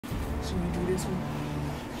Should we do this one?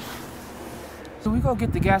 So we go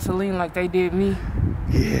get the gasoline like they did me?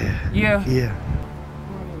 Yeah. Yeah? Yeah.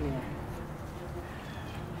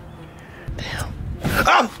 Damn.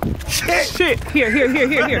 Oh! Shit! Shit! Here. Oh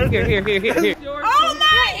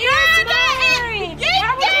my God!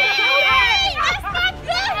 That's not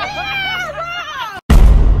good!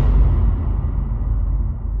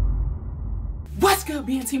 What's good,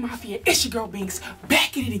 BNT Mafia? It's your girl Binks,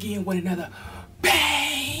 back at it again with another banger.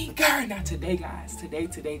 Now today, guys,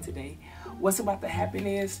 today, what's about to happen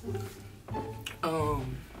is, I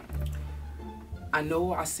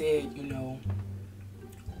know I said, you know,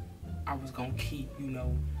 I was gonna keep, you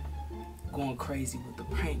know, going crazy with the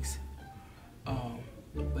pranks.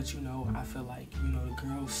 But you know, I feel like, you know, the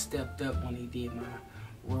girls stepped up when they did my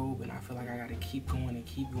robe, and I feel like I gotta keep going and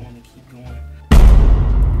keep going and keep going.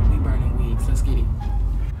 We burning wigs, let's get it.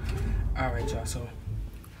 Alright, y'all, so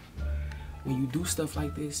when you do stuff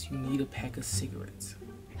like this, you need a pack of cigarettes.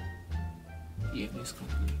 Yeah, this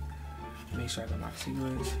company. Make sure I got my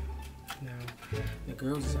cigarettes. Now, the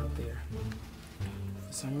girls is out there.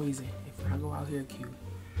 For some reason, if I go out here cute,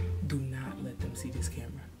 do not let them see this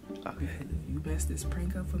camera. Okay. Because if you mess this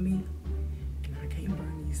prank up for me, and I can't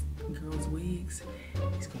burn these girls' wigs,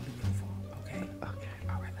 it's gonna be your fault, okay? Okay.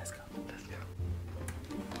 Alright, let's go. Let's go.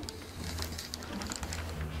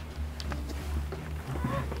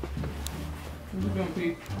 What you doing,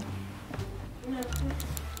 Pete? Nothing.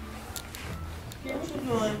 Yeah, what you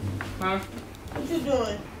doing? Huh? What you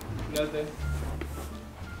doing? Nothing.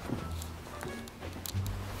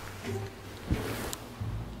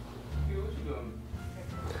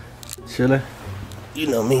 Chillin'. You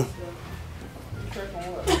know me.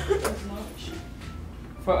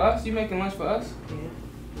 For us? You making lunch for us?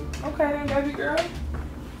 Yeah. Okay then, baby girl.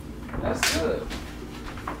 That's good.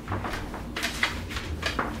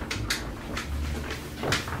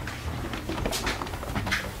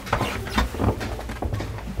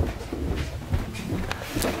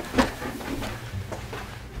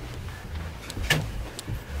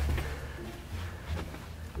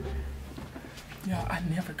 Y'all, I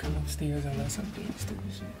never come upstairs unless I'm doing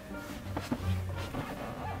stupid shit.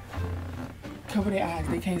 Cover their eyes.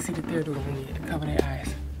 They can't see the third room yet. Cover their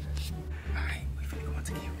eyes. Alright, we finna go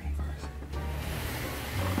into the room first.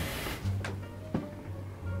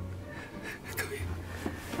 Come here.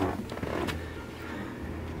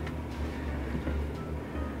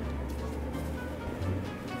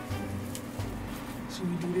 Should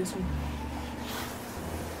we do this one?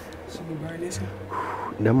 Should we burn this one?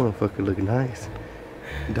 That motherfucker look nice.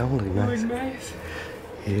 Don't look nice. Look nice?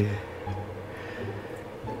 Yeah.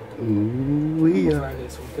 Ooh, yeah. Try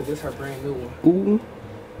this one, because this is her brand new one. Ooh.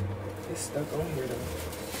 It's stuck on here though.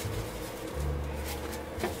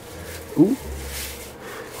 Ooh.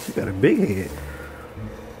 She got a big head.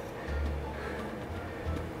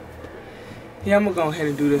 Yeah, I'm gonna go ahead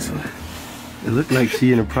and do this one. It looked like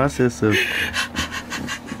she in the process of...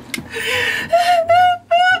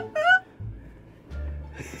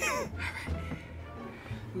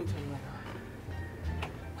 Let me turn the light on.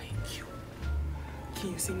 Wait, cute.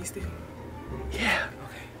 Can you see me still? Yeah.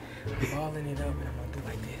 Okay. I'm balling it up and I'm gonna do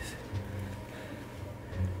like this.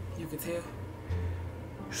 You can tell?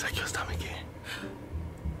 It's like your stomach in.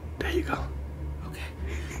 There you go. Okay.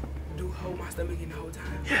 Do hold my stomach in the whole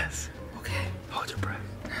time? Yes. Okay. Hold your breath.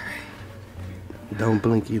 Alright. Don't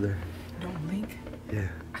blink either. Don't blink? Yeah.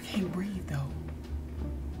 I can't breathe though.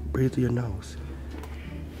 Breathe through your nose.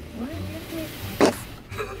 What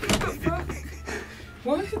the fuck?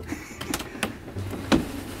 What?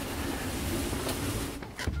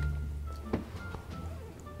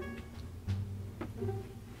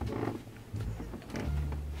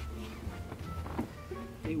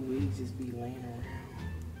 They wigs just be laying around.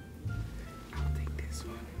 I'll take this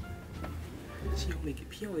one.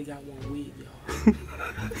 She only got one wig, y'all.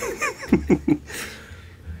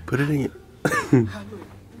 Put it in your... How look?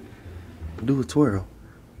 Do a twirl.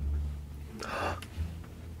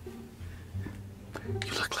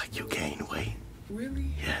 You look like you gained weight.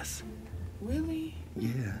 Really? Yes. Really?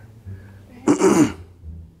 Yeah.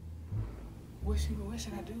 What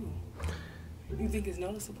should I do? You think it's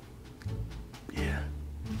noticeable? Yeah.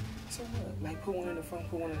 So what? Like put one in the front,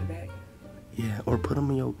 put one in the back? Yeah, or put them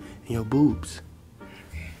in your boobs.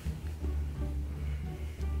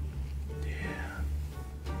 Yeah.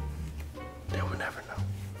 They will never know.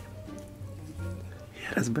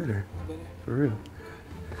 Yeah, that's better. Better? For real.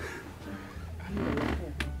 I need a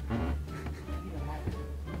lighter. I need a lighter.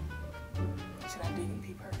 Should I dig in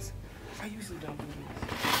P purse? I usually don't do this.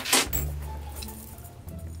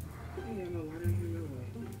 Yeah, no lighter here, no way.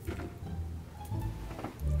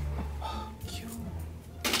 Oh, cute.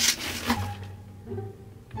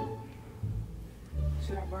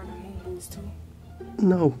 burn the moon boots too?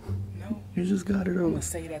 No. No? You just got it I'm on. gonna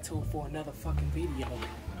say that too for another fucking video.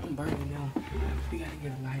 I'm burning them. We gotta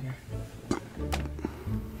get a lighter.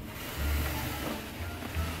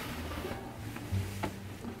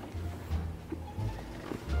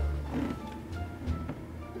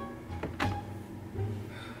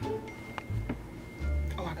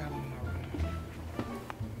 Oh, I got one in my room.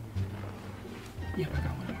 Yep, I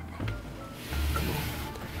got one in my room. Come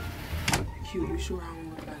on. Q, you sure I don't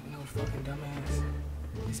look like no fucking dumbass?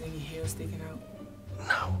 Is any hair sticking out?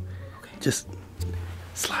 No. Okay. Just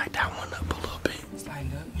slide that one up a little bit.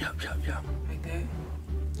 Sliding up? Yup. Like that?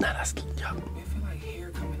 Nah, that's yup. I feel like hair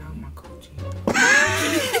coming out of my coochie.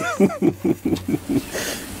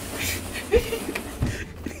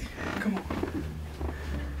 Come on.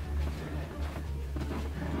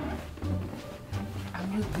 I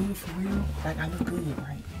look good for real? Like, I look good,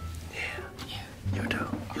 right? Yeah. You do.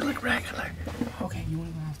 You look regular. Okay, you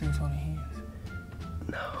wanna go downstairs holding hands?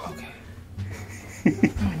 No. Okay. I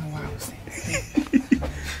don't know why I was saying that.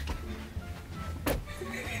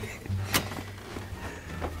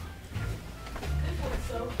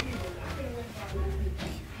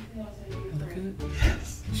 I look good?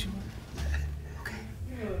 Yes. You sure? Okay.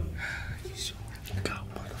 You sure? Go,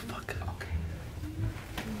 motherfucker. Okay.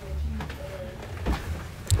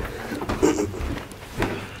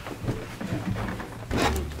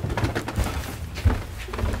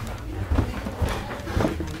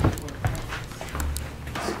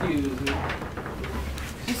 Excuse me.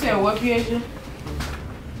 She said what, Pietro?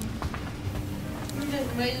 You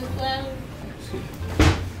just made this class?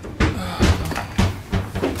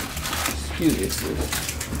 Excuse me, sis.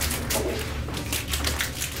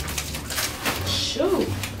 Shoot.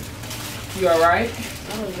 You alright?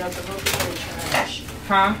 I'm gonna drop the whole thing in the trash.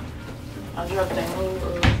 Huh? I'll drop that whole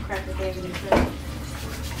cracker bag in the trash.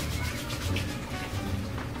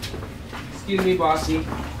 Excuse me, bossy.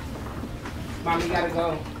 Mommy gotta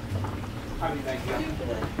go. I'll be back.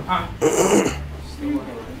 Huh?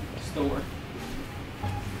 Store.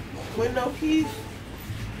 Window keys?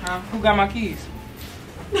 Huh? Who got my keys?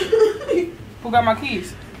 Who got my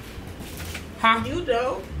keys? Huh? You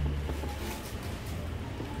don't.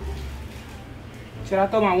 Should I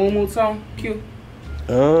throw my Woomoot on? Q?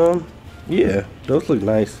 Yeah, those look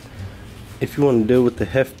nice. If you want to deal with the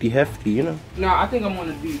hefty, you know. No, I think I'm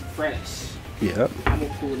gonna be fresh. Yeah. I'm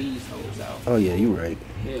gonna pull these hoes out. Oh yeah, you right.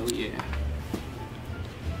 Hell yeah.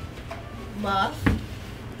 Muff. I'm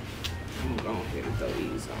gonna go ahead and throw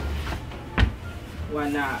these on. Why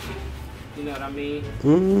not? You know what I mean?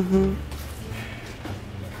 Mm-hmm.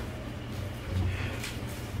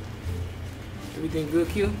 Everything good,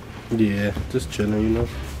 Q? Yeah, just chilling, you know.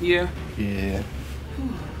 Yeah. Yeah.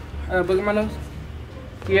 I got a book in my nose?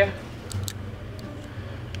 Yeah.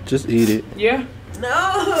 Just eat it. Yeah? No.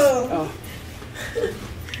 Oh.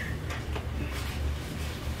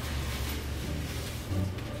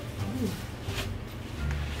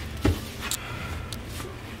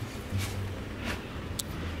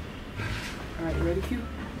 Alright, you ready, Q?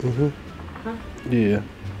 Mm-hmm. Huh? Yeah.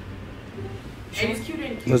 And it's cute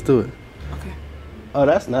and cute. Let's do it. Okay. Oh,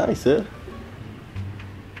 that's nice, yeah.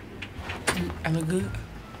 I look good?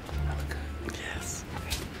 I look good. Yes.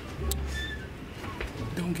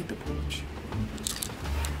 Don't get the porch.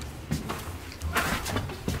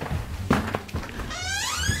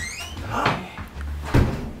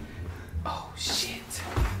 Oh shit.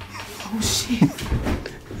 Oh shit.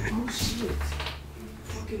 Oh shit.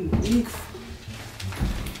 Fucking big.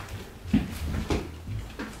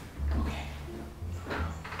 Okay.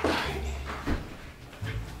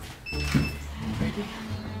 Ready?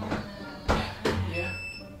 Yeah.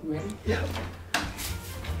 Ready? Yeah.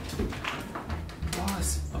 Boss.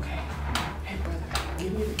 Okay. Hey brother,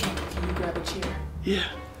 give me the cake. Can you grab a chair? Yeah.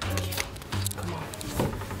 Come on.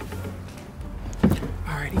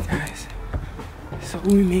 Alrighty, guys. So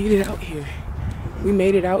we made it out here. We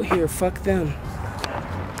made it out here. Fuck them.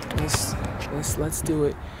 Let's do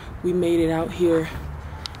it. We made it out here.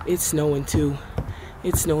 It's snowing too.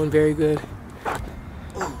 It's snowing very good.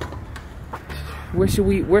 Where should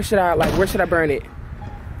I burn it?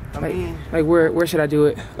 Where should I do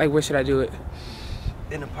it? Like where should I do it?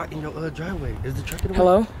 In the park in your driveway. Is the truck in the way?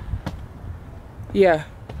 Hello? Yeah.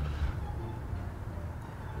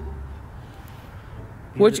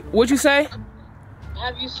 What'd you say?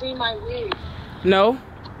 Have you seen my wig? No.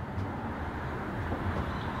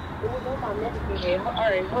 It was on my mannequin head.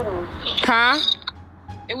 Alright, hold on. Huh?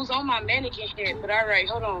 It was on my mannequin head, but alright,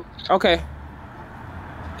 hold on. Okay.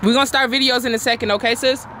 We're gonna start videos in a second, okay,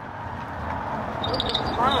 sis?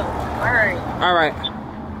 Alright. Alright.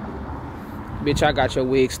 Bitch, I got your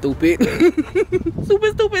wig, stupid.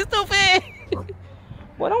 Stupid.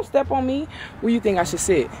 Well, don't step on me. Where you think I should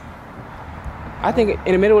sit? I think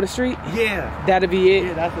in the middle of the street? Yeah. That'll be it.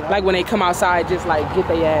 Yeah, that's what like when they come outside, just like get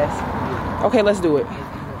their ass. Okay, let's do it.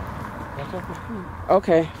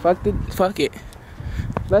 Okay, fuck it.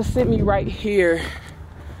 Let's sit me right here.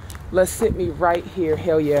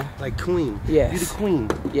 Hell yeah. Like queen. Yes. You the queen.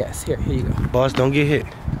 Yes, here you go. Boss, don't get hit.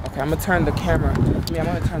 Okay, I'm gonna turn the camera. I'm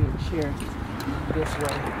gonna turn the chair this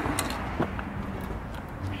way.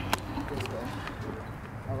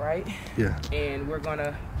 All right? Yeah. And we're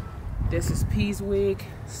gonna, this is P's wig.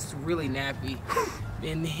 It's really nappy.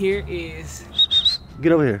 And here is,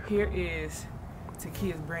 Get over here. Here is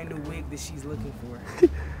Takia's brand new wig that she's looking for.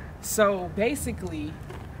 So basically,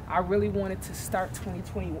 I really wanted to start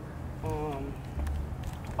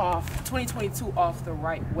 2022 off the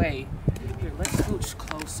right way. Here, let's scooch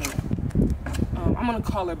closer. I'm gonna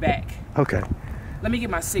call her back. Okay. Let me get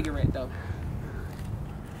my cigarette though.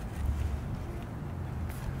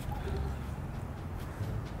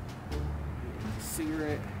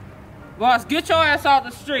 Cigarette. Boss, get your ass off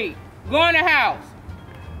the street. Go in the house.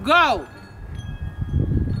 Go.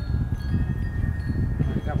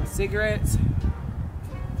 I got my cigarettes.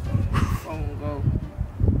 Phone go.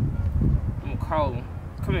 I'm gonna call him.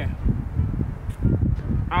 Come here.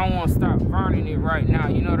 I don't want to start burning it right now.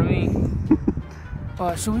 You know what I mean?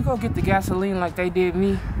 Should we go get the gasoline like they did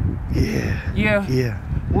me? Yeah. Yeah? Yeah.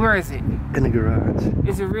 Where is it? In the garage.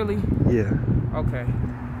 Is it really? Yeah. Okay.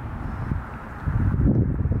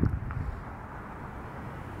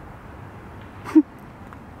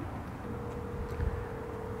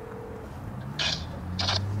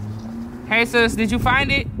 Hey sis, did you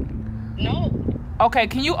find it? No. Okay,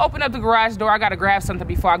 can you open up the garage door? I gotta grab something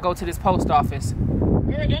before I go to this post office.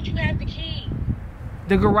 Girl, don't you have the key?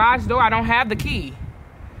 The garage door, I don't have the key.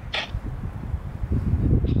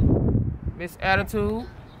 Miss Attitude.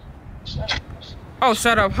 Oh,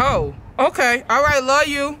 shut up, ho. Okay, all right, love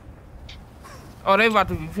you. Oh, they about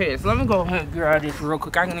to be pissed. Let me go ahead and grab this real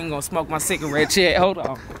quick. I ain't even gonna smoke my cigarette yet. Hold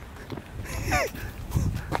on.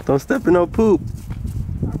 Don't step in no poop.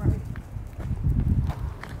 All right.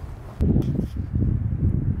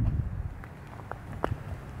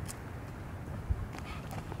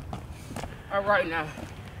 All right, now.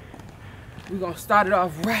 We're gonna start it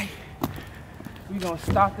off right. We're gonna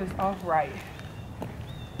start this off right.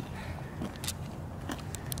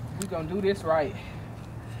 We're gonna do this right.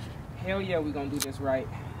 Hell yeah, we're gonna do this right.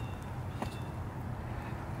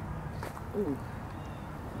 Ooh,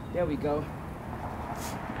 there we go.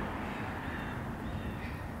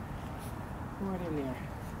 Right in there.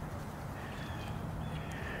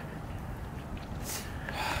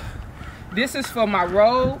 This is for my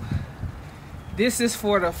robe. This is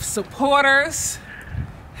for the supporters.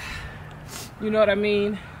 You know what I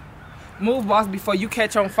mean? Move, boss, before you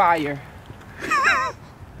catch on fire.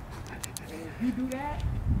 And if you do that,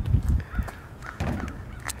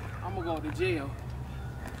 I'm gonna go to jail.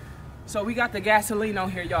 So we got the gasoline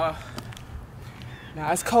on here, y'all.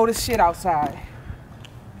 Now it's cold as shit outside.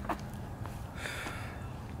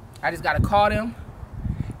 I just gotta call them,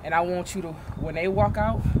 and I want you to, when they walk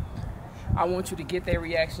out, I want you to get their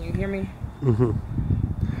reaction. You hear me? Mm-hmm.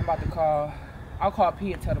 I'm about to call. I'll call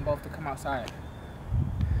P and tell them both to come outside.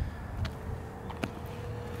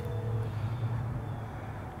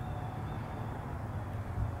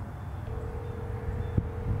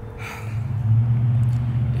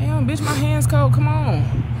 Damn, bitch, my hand's cold. Come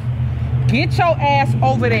on. Get your ass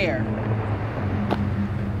over there.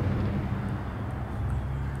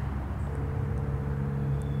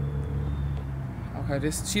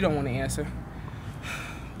 Okay, she don't want to answer.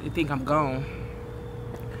 They think I'm gone.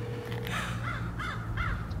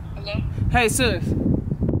 Hello? Hey, sis.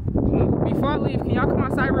 Before I leave, can y'all come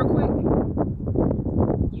outside real quick?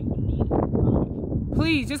 You need a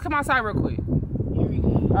Please, just come outside real quick. Here we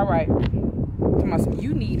go. All right. Come on,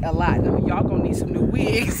 you need a lot. Y'all gonna need some new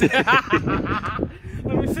wigs. Let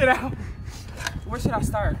me sit down. Where should I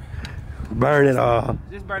start? Burn it all.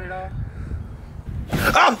 Just burn it off.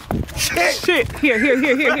 Oh, shit. Shit. Here. Burn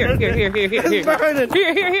it. Here.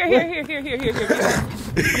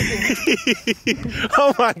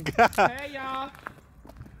 Oh my God. Hey, y'all.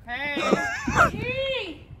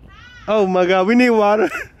 Hey. Oh my God, we need water.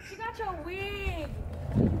 She got your wig.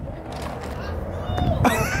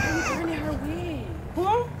 Why you burning her wig?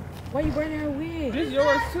 Who? Why you burning her wig? This is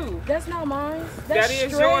yours too. That's not mine. That's That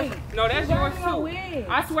is straight. yours. No, that's You're yours burning her too. wig.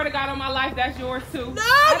 I swear to God on my life, that's yours too. No,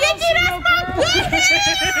 Vicky, that's my wig.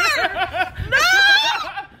 No,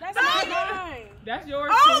 that's not mine. That's yours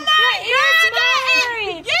Oh too. my God! That's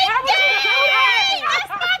mine. That's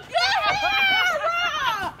my good.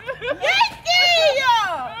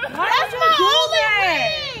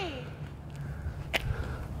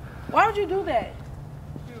 do that?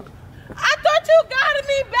 I thought you got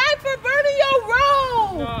me back for burning your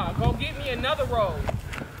roll. Nah, go get me another roll.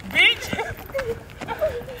 Bitch!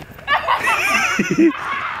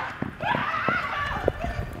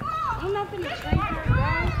 I'm not finna chase her,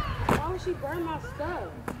 bro. Why would she burn my stuff?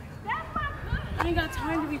 I ain't got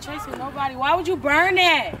time to be chasing nobody. Why would you burn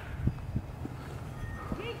that?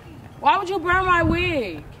 Why would you burn my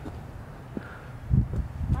wig?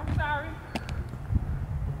 I'm sorry.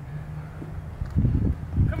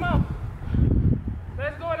 Come on.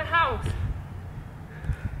 Let's go in the house.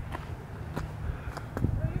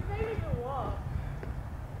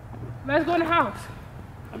 Let's go in the house.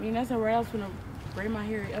 I mean, that's where else gonna braid my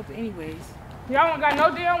hair up anyways. Y'all don't got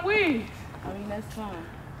no damn wigs. I mean, that's fine.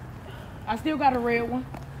 I still got a red one.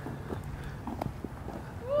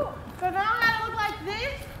 So now I gotta look like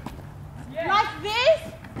this? Yeah. Like this?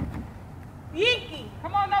 Yinky.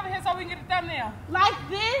 Come on over here so we can get a thumbnail. Like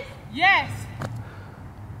this? Yes.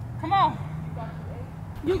 Come on.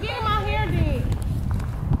 You getting my hair did.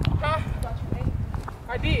 Huh?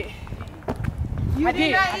 I did. You I did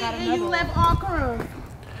did. not I eat got and another you one. left all crumbs.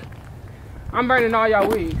 I'm burning all y'all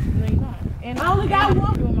wigs. No, you're not. And I only got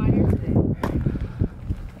one doing my hair today.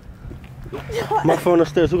 My phone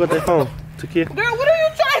upstairs. Who got that phone? Takia? Girl, what are you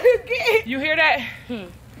trying to get? You hear that?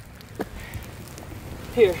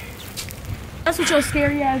 Here. That's what your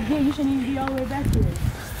scary ass get. You shouldn't even be all the way back here.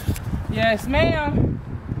 Yes, ma'am.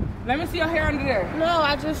 Let me see your hair under there. No,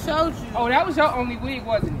 I just showed you. Oh, that was your only wig,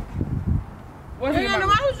 wasn't it? Wasn't it? Rihanna,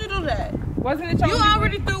 why would you do that? Wasn't it your You only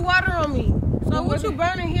already wig? threw water on me. So But what was you it-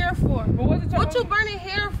 burning hair for? But was it your What you only, burning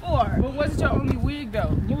hair for? But was it your only wig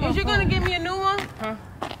though? Is you gonna give me a new one? Huh?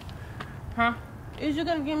 Huh? Is you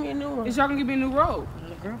gonna give me a new one? Is y'all gonna give me a new robe?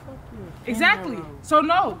 Girl, fuck you. Exactly. So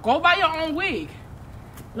no, go buy your own wig.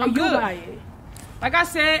 No, I'm you good. buy it. Like I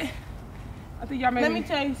said, I think y'all made Let me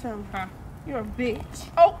tell you something. Huh? You're a bitch.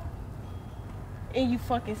 Oh, And you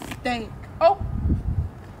fucking stink. oh.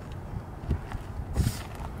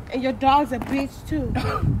 And your dog's a bitch too.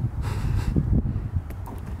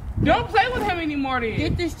 Don't play with him anymore then.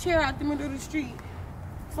 Get this chair out the middle of the street.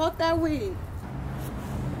 Fuck that wig.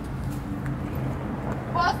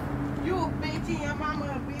 Fuck you a bitch and your mama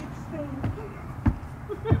a bitch too.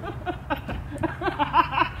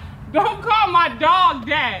 Don't call my dog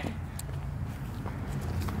that.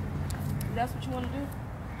 That's what you wanna do?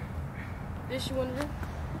 This you wanna do?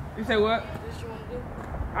 You say what? This you wanna do?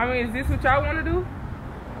 I mean, is this what y'all want to do?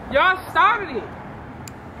 Y'all started it.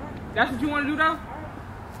 That's what you want to do though?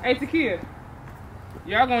 Hey, Takia.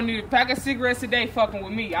 Y'all gonna need a pack of cigarettes today fucking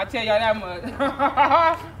with me. I tell y'all that much.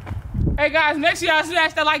 Hey guys, make sure y'all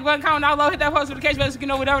smash that like button, comment down below, hit that post notification bell so you can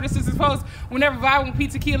know whatever this is post whenever Vibing with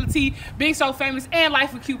Pizza Killa T, Being So Famous, and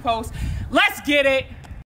Life with Q post. Let's get it.